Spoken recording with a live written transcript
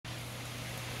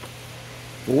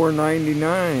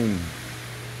$4.99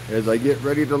 as I get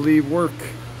ready to leave work.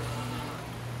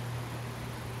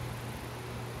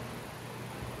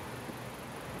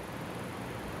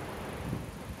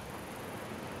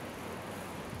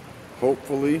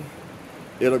 Hopefully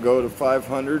it'll go to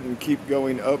 500 and keep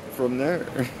going up from there.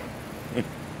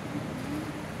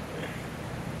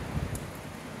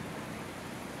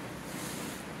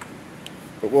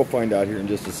 But we'll find out here in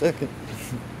just a second.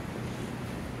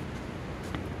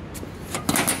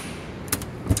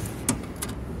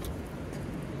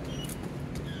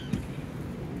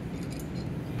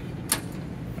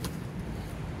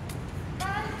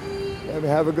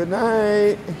 Have a good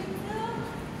night.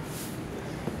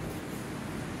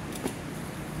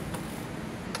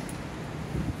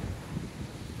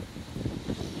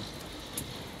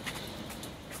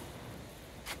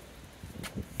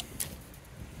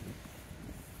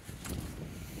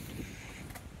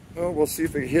 Well, we'll see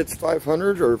if it hits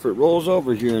 500 or if it rolls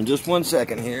over here in just 1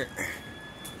 second here.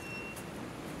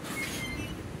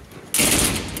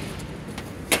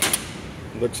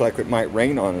 Looks like it might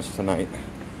rain on us tonight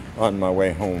on my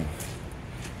way home.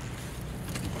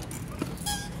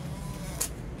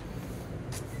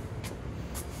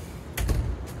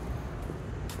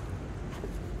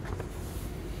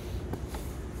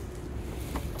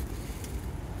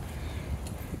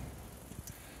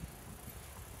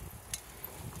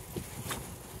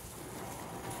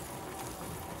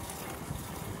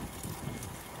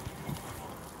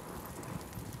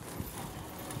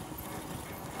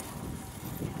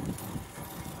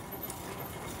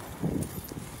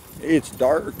 It's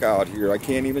dark out here. I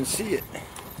can't even see it.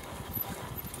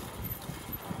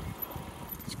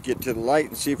 Let's get to the light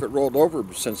and see if it rolled over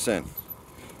since then.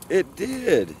 It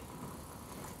did.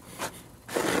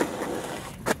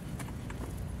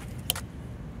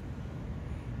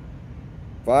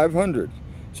 $500.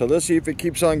 So let's see if it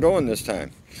keeps on going this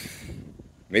time.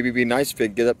 Maybe it'd be nice if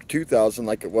it get up to 2,000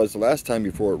 like it was the last time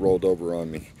before it rolled over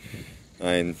on me.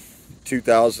 And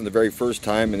 2,000 the very first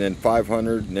time, and then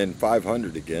 500, and then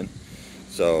 500 again.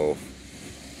 So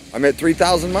I'm at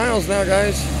 3,000 miles now,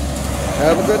 guys.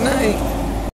 Have a good night.